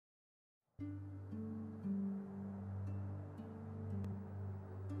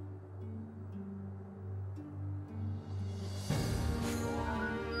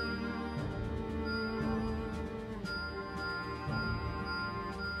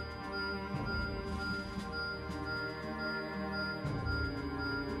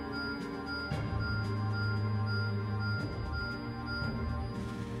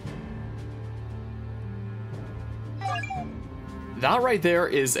that right there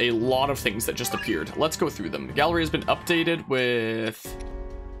is a lot of things that just appeared. Let's go through them. The gallery has been updated with...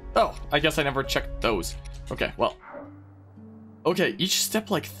 Oh, I guess I never checked those. Okay, well. Okay, each step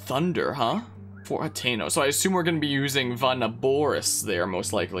like thunder, huh? For Hateno. So I assume we're going to be using Vah Naboris there,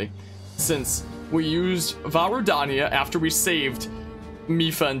 most likely. Since we used Vah Rudania after we saved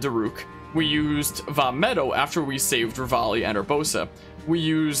Mipha and Daruk. We used Vah Meadow after we saved Rivali and Urbosa. We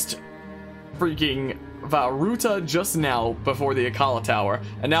used freaking Vah Ruta just now before the Akala Tower.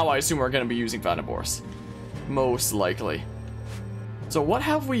 And now I assume we're going to be using Vah Naboris. Most likely. So what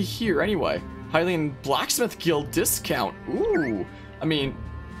have we here anyway? Hylian Blacksmith Guild discount. Ooh. I mean,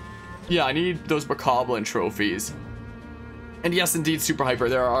 yeah, I need those Bokoblin trophies. And yes, indeed, Super Hyper,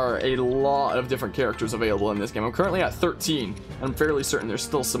 there are a lot of different characters available in this game. I'm currently at 13, and I'm fairly certain there's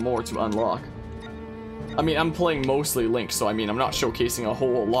still some more to unlock. I mean, I'm playing mostly Link, so I mean, I'm not showcasing a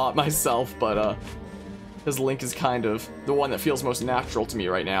whole lot myself, but, because Link is kind of the one that feels most natural to me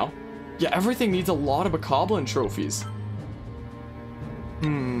right now. Yeah, everything needs a lot of Bokoblin trophies.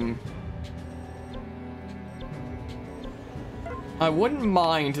 I wouldn't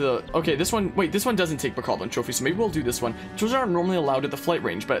mind the... Okay, this one... Wait, this one doesn't take Bokoblin trophies, so maybe we'll do this one. Children aren't normally allowed at the flight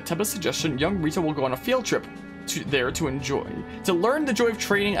range, but at Teba's suggestion, young Rita will go on a field trip there to enjoy... To learn the joy of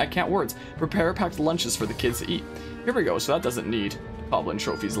training at Can't Words. Prepare packed lunches for the kids to eat. Here we go, so that doesn't need Bokoblin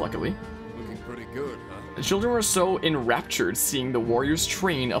trophies, luckily. Looking pretty good, huh? The children were so enraptured seeing the warriors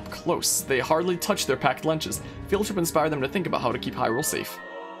train up close. They hardly touched their packed lunches. Field trip inspired them to think about how to keep Hyrule safe.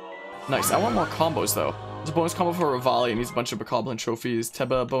 Nice, I want more combos, though. There's a bonus combo for Rivali and needs a bunch of Bokoblin trophies.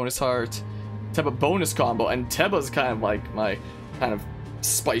 Teba bonus heart. Teba bonus combo. And Teba's kind of like my kind of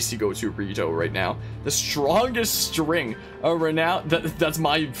spicy go-to Rito right now. The strongest string. A renowned... That's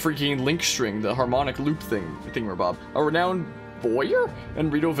my freaking Link string. The harmonic loop thingamabob. A renowned Boyer in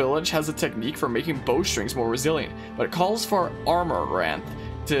Rito Village has a technique for making bowstrings more resilient. But it calls for armor ranth.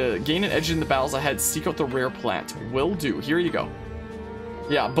 To gain an edge in the battles ahead, seek out the rare plant. Will do. Here you go.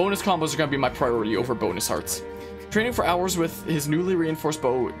 Yeah, bonus combos are going to be my priority over bonus hearts. Training for hours with his newly reinforced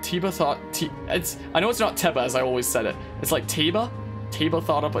bow, Teba thought... I know it's not Teba, as I always said it. It's like Teba? Teba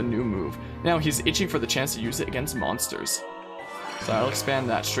thought up a new move. Now he's itching for the chance to use it against monsters. So I'll expand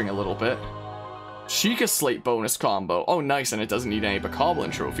that string a little bit. Sheikah Slate bonus combo. Oh, nice, and it doesn't need any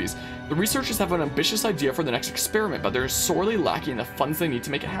Bokoblin trophies. The researchers have an ambitious idea for the next experiment, but they're sorely lacking the funds they need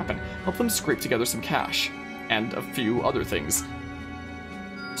to make it happen. Help them scrape together some cash. And a few other things.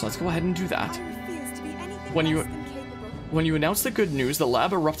 So let's go ahead and do that. When you announced the good news, the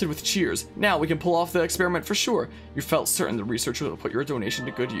lab erupted with cheers. Now we can pull off the experiment for sure. You felt certain the researchers will put your donation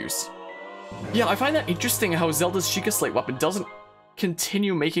to good use. Yeah, I find that interesting how Zelda's Sheikah Slate weapon doesn't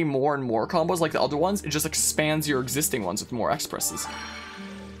continue making more and more combos like the other ones. It just expands your existing ones with more expresses.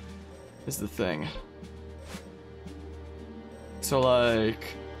 Is the thing. So like,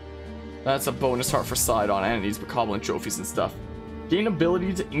 that's a bonus heart for Sidon and it needs Bokoblin trophies and stuff. Gain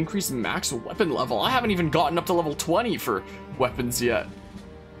ability to increase max weapon level. I haven't even gotten up to level 20 for weapons yet.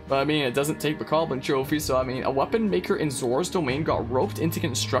 But I mean, it doesn't take Bokoblin trophies, so I mean, a weapon maker in Zora's domain got roped into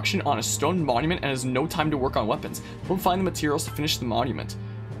construction on a stone monument and has no time to work on weapons. We'll find the materials to finish the monument.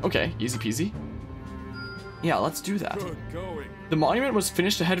 Okay, easy peasy. Yeah, let's do that. Good going. The monument was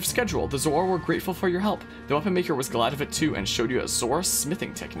finished ahead of schedule. The Zora were grateful for your help. The weapon maker was glad of it too and showed you a Zora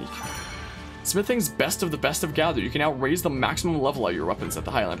smithing technique. Smithing's best of the best have gathered. You can now raise the maximum level of your weapons at the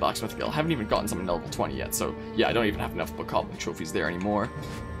Hylian Blacksmith Guild. I haven't even gotten something to level 20 yet, so yeah, I don't even have enough Bokoblin trophies there anymore.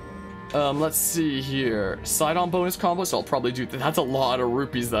 Let's see here. Sidon bonus combo, so I'll probably do that. That's a lot of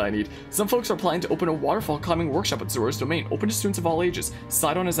rupees that I need. Some folks are planning to open a waterfall climbing workshop at Zora's domain, open to students of all ages.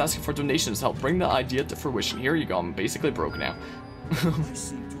 Sidon is asking for donations to help bring the idea to fruition. Here you go, I'm basically broke now. I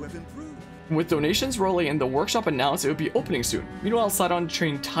seem to have improved. With donations rolling in, the workshop announced it would be opening soon. Meanwhile, Sidon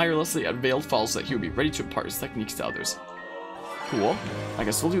trained tirelessly at Veiled Falls so that he would be ready to impart his techniques to others. Cool. I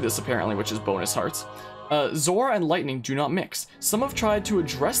guess we'll do this apparently, which is bonus hearts. Zora and lightning do not mix. Some have tried to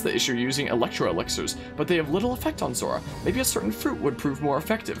address the issue using electro elixirs, but they have little effect on Zora. Maybe a certain fruit would prove more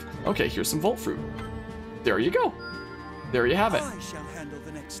effective. Okay, here's some Volt Fruit. There you go. There you have it. I shall handle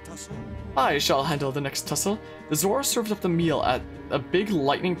the next tussle. I shall handle the next tussle. The Zora served up the meal at a big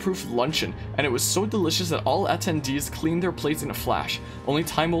lightning-proof luncheon, and it was so delicious that all attendees cleaned their plates in a flash. Only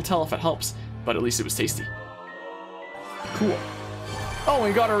time will tell if it helps, but at least it was tasty. Cool. Oh,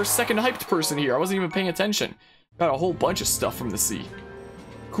 we got our second hyped person here. I wasn't even paying attention. Got a whole bunch of stuff from the sea.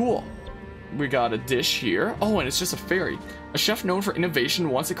 Cool. We got a dish here. Oh, and it's just a fairy. A chef known for innovation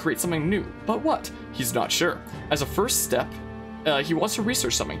wants to create something new. But what? He's not sure. As a first step, he wants to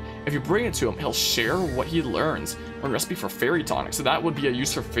research something. If you bring it to him, he'll share what he learns. One recipe for fairy tonic. So that would be a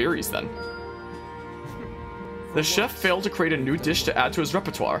use for fairies then. The chef failed to create a new dish to add to his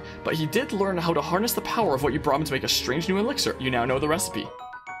repertoire, but he did learn how to harness the power of what you brought him to make a strange new elixir. You now know the recipe.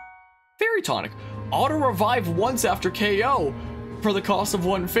 Fairy tonic. Auto-revive once after KO for the cost of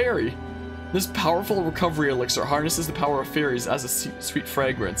 1 fairy. This powerful recovery elixir harnesses the power of fairies as a sweet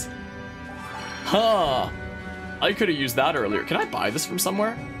fragrance. Huh. I could have used that earlier. Can I buy this from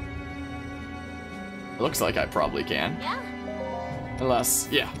somewhere? It looks like I probably can. Yeah. Unless,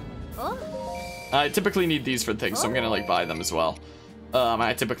 yeah. Oh. I typically need these for things, so I'm gonna like buy them as well.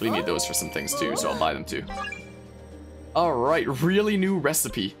 I typically need those for some things too, so I'll buy them too. Alright, really new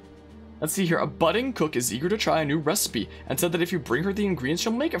recipe. Let's see here. A budding cook is eager to try a new recipe and said that if you bring her the ingredients,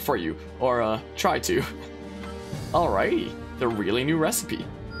 she'll make it for you. Or, try to. Alrighty, the really new recipe.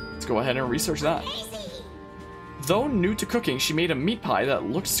 Let's go ahead and research that. Though new to cooking, she made a meat pie that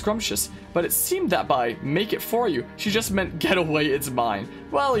looked scrumptious, but it seemed that by make it for you, she just meant get away, it's mine.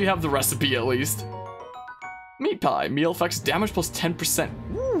 Well, you have the recipe at least. Meat pie. Meal effects damage plus 10%.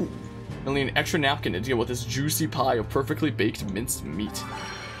 Woo! You'll need an extra napkin to deal with this juicy pie of perfectly baked minced meat.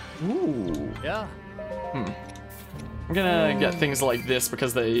 Ooh. Yeah. I'm gonna get things like this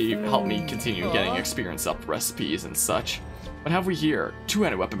because they help me continue getting experience up recipes and such. What have we here?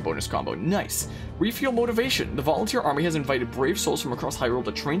 2-handed weapon bonus combo. Nice. Refuel motivation. The volunteer army has invited brave souls from across Hyrule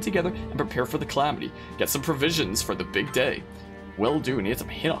to train together and prepare for the Calamity. Get some provisions for the big day. Will do. Need some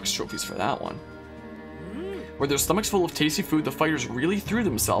Hinox trophies for that one. With their stomachs full of tasty food, the fighters really threw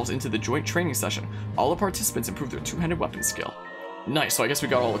themselves into the joint training session. All the participants improved their 2-handed weapon skill. Nice, so I guess we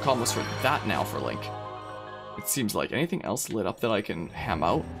got all the combos for that now for Link. It seems like anything else lit up that I can ham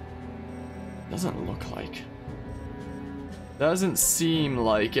out? Doesn't look like. Doesn't seem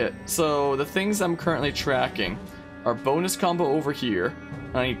like it. So the things I'm currently tracking are bonus combo over here.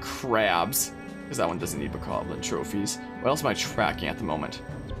 I need crabs, because that one doesn't need Bokoblin trophies. What else am I tracking at the moment?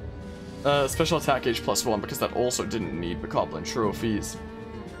 Special attack gauge +1, because that also didn't need Bokoblin trophies.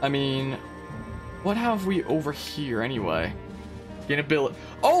 I mean, what have we over here anyway? Gain ability.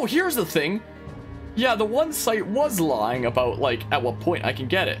 Oh, here's the thing. Yeah, the one site was lying about, like, at what point I can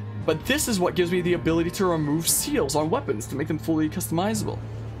get it. But this is what gives me the ability to remove seals on weapons to make them fully customizable.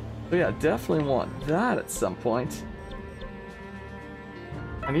 So yeah, definitely want that at some point.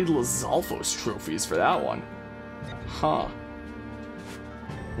 I need Lizalfos trophies for that one. Huh.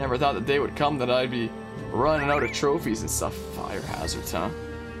 Never thought the day would come that I'd be running out of trophies and stuff. Fire hazards, huh?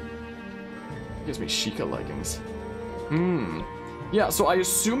 Gives me Sheikah leggings. Yeah, so I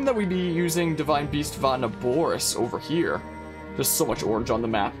assume that we'd be using Divine Beast Vah Naboris over here. There's so much orange on the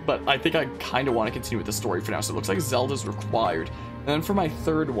map, but I think I kind of want to continue with the story for now, so it looks like Zelda's required. And then for my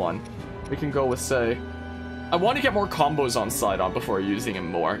third one, we can go with, say... I want to get more combos on Sidon before using him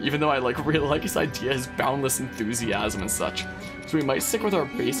more, even though I really like his idea, his boundless enthusiasm and such. So we might stick with our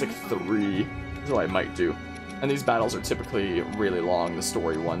basic 3, is what I might do. And these battles are typically really long, the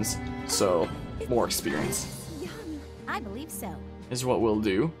story ones, so more experience. Yum. I believe so. Is what we'll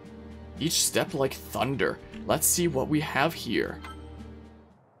do. Each step like thunder. Let's see what we have here.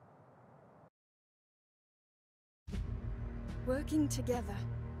 Working together,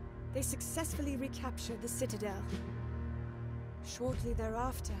 they successfully recaptured the citadel. Shortly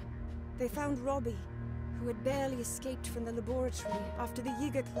thereafter, they found Robbie, who had barely escaped from the laboratory after the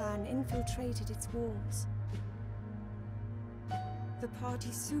Yiga clan infiltrated its walls. The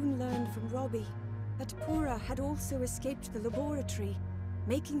party soon learned from Robbie that Pura had also escaped the laboratory,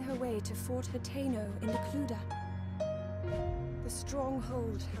 making her way to Fort Hateno in Cluda. The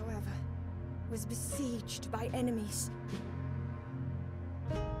stronghold, however, was besieged by enemies.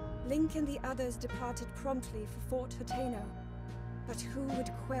 Link and the others departed promptly for Fort Hateno, but who would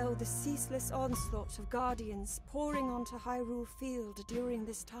quell the ceaseless onslaught of guardians pouring onto Hyrule Field during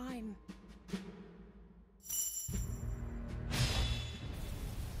this time?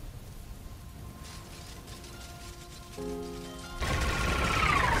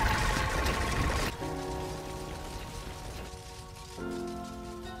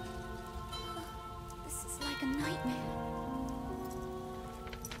 This is like a nightmare.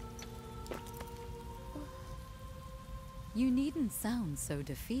 You needn't sound so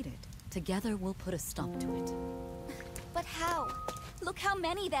defeated. Together we'll put a stop to it. But how? Look how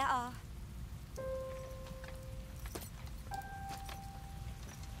many there are.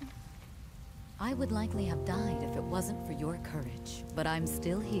 I would likely have died if it wasn't for your courage. But I'm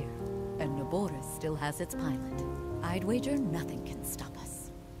still here, and Naboris still has its pilot. I'd wager nothing can stop us.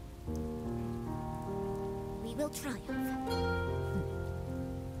 We will triumph.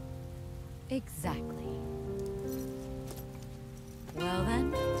 Exactly. Well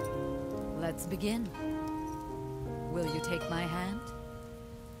then, let's begin. Will you take my hand?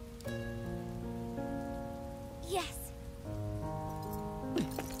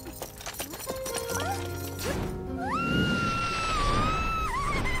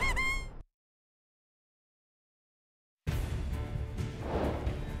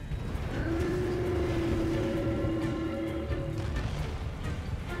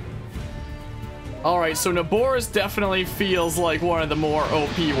 Alright, so Naboris definitely feels like one of the more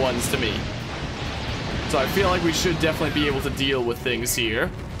OP ones to me. So I feel like we should definitely be able to deal with things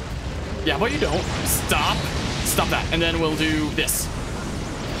here. Yeah, but you don't. Stop. Stop that. And then we'll do this.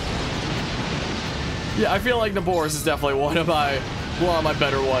 Yeah, I feel like Naboris is definitely one of my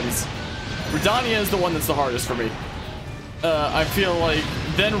better ones. Redania is the one that's the hardest for me. I feel like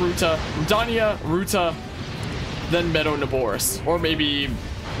then Ruta, Redania, Ruta, then Meadow, Naboris. Or maybe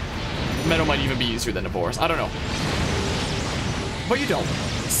Meadow might even be easier than Naboris. I don't know. But you don't.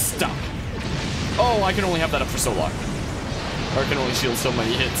 Stop. Oh, I can only have that up for so long. Or I can only shield so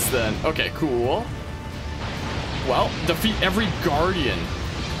many hits then. Okay, cool. Well, defeat every Guardian.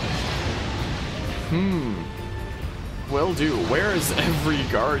 Will do. Where is every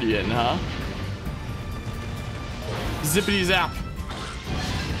Guardian, huh? Zippity zap.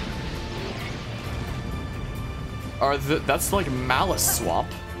 That's like Malice Swamp,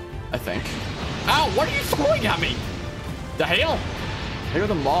 I think. Ow, what are you throwing at me? The hell? They're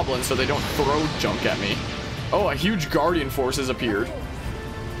the moblins so they don't throw junk at me. Oh, a huge Guardian force has appeared.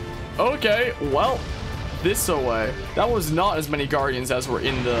 Okay, well, this away. That was not as many Guardians as were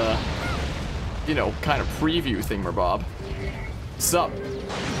in the, you know, kind of preview thingamabob. Sup?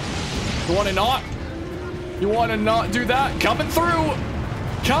 You wanna not? You wanna not do that? Coming through!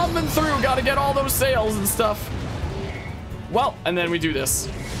 Coming through! Gotta get all those sails and stuff. Well, and then we do this.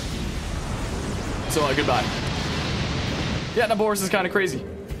 So, goodbye. Yeah, Naboris is kind of crazy.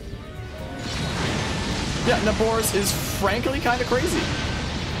 Yeah, Naboris is frankly kind of crazy,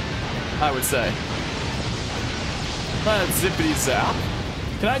 I would say. Let's zippity zap.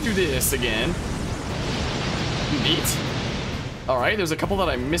 Can I do this again? Neat. Alright, there's a couple that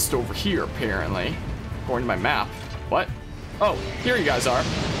I missed over here, apparently. According to my map. What? Oh, here you guys are.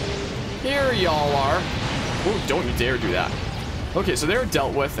 Here y'all are. Oh, don't you dare do that. Okay, so they're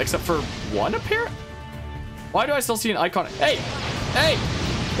dealt with, except for one apparent. Why do I still see an icon? Hey! Hey!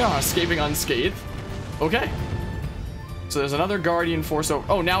 Oh, escaping unscathed. Okay. So there's another Guardian force over.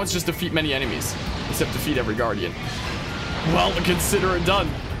 Oh, now it's just defeat many enemies. Except defeat every Guardian. Well, consider it done.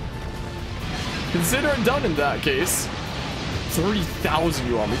 Consider it done in that case. 30,000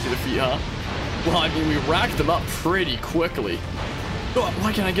 you want me to defeat, huh? Well, I mean, we racked them up pretty quickly. Oh,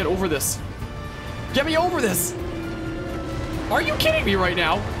 why can't I get over this? Get me over this! Are you kidding me right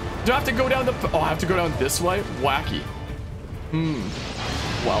now? Do I have to go down the... Oh, I have to go down this way? Wacky.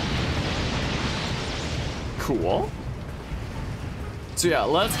 Well. Cool. So yeah,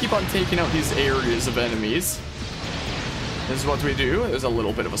 let's keep on taking out these areas of enemies. This is what we do. There's a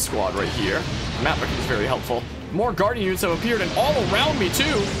little bit of a squad right here. The map becomes very helpful. More Guardian units have appeared and all around me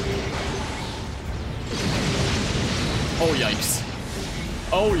too. Oh, yikes.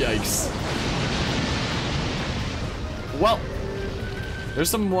 Oh, yikes. Well, there's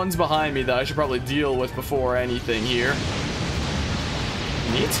some ones behind me that I should probably deal with before anything here.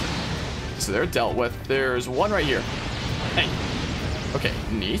 Neat. So they're dealt with. There's one right here. Hey. Okay,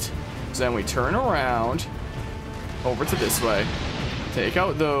 neat. So then we turn around over to this way. Take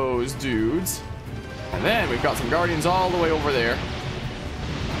out those dudes. And then we've got some Guardians all the way over there.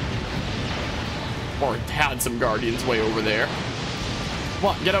 Or had some Guardians way over there. Come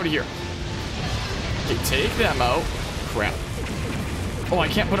on, get out of here. Okay, take them out. Crap. Oh, I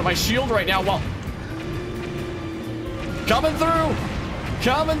can't put up my shield right now. Well, coming through.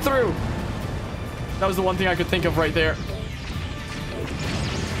 Coming through. That was the one thing I could think of right there.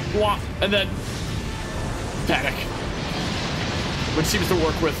 Wah, and then panic. Which seems to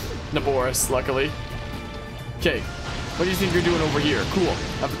work with Naboris, luckily. Okay, what do you think you're doing over here? Cool.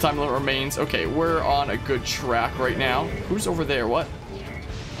 Half the time limit remains. Okay, we're on a good track right now. Who's over there? What?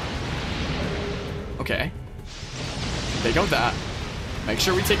 Okay. Take out that. Make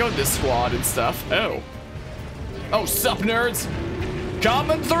sure we take out this squad and stuff. Oh. Oh, sup, nerds?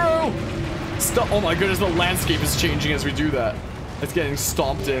 Coming through! Oh my goodness, the landscape is changing as we do that. It's getting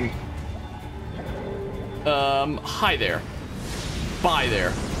stomped in. Hi there. Bye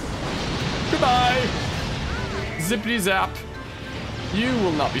there. Goodbye! Zippity zap. You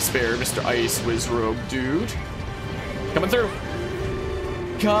will not be spared, Mr. Ice Whiz Rogue dude. Coming through.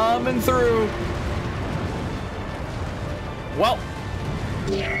 Coming through. Well.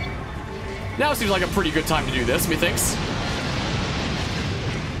 Now seems like a pretty good time to do this, methinks.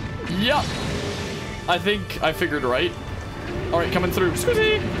 Yup. I think I figured right. Alright, coming through.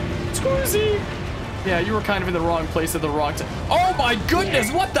 Squeezy! Squeezy! Yeah, you were kind of in the wrong place at the wrong time. Oh my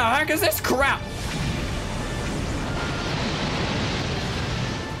goodness, what the heck is this crap?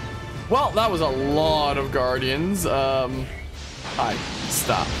 Well, that was a lot of Guardians. Hi.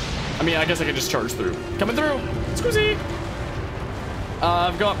 Stop. I mean, I guess I could just charge through. Coming through! Squeezy!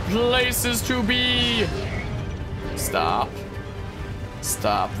 I've got places to be. Stop.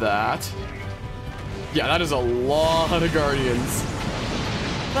 Stop that. Yeah, that is a lot of guardians.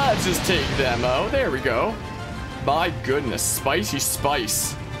 Let's just take them out. There we go. My goodness, spicy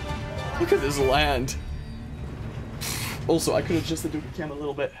spice. Look at this land. Also, I could have adjusted the cam a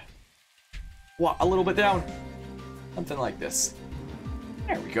little bit. What? A little bit down. Something like this.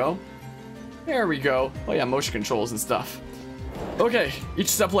 There we go. There we go. Oh yeah, motion controls and stuff. Okay, each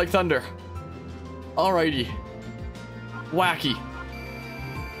step like thunder. Alrighty. Wacky.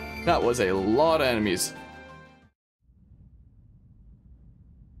 That was a lot of enemies.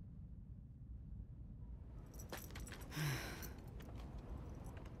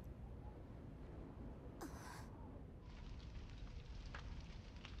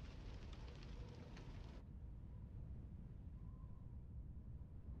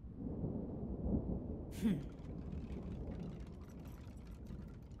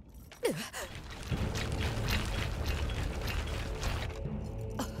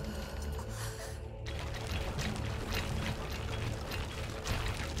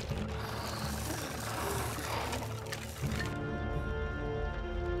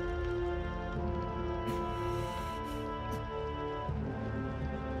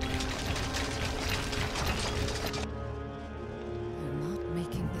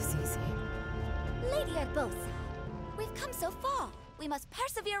 We've come so far. We must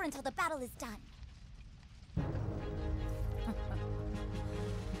persevere until the battle is done.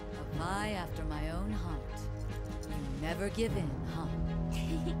 A vie after my own heart. You never give in, huh?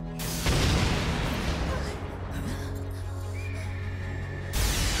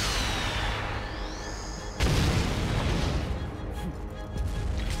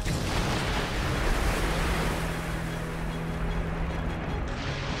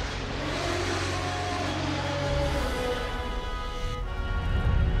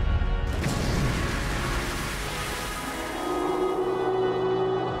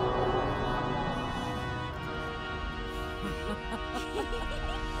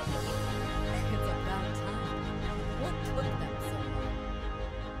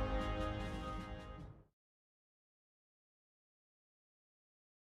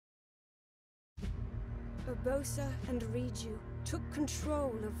 Urbosa and Riju took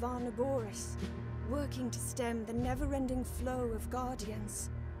control of Vah Naboris, working to stem the never-ending flow of Guardians.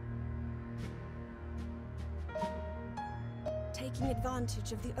 Taking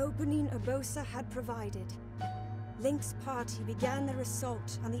advantage of the opening Urbosa had provided, Link's party began their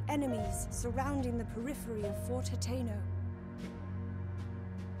assault on the enemies surrounding the periphery of Fort Hateno.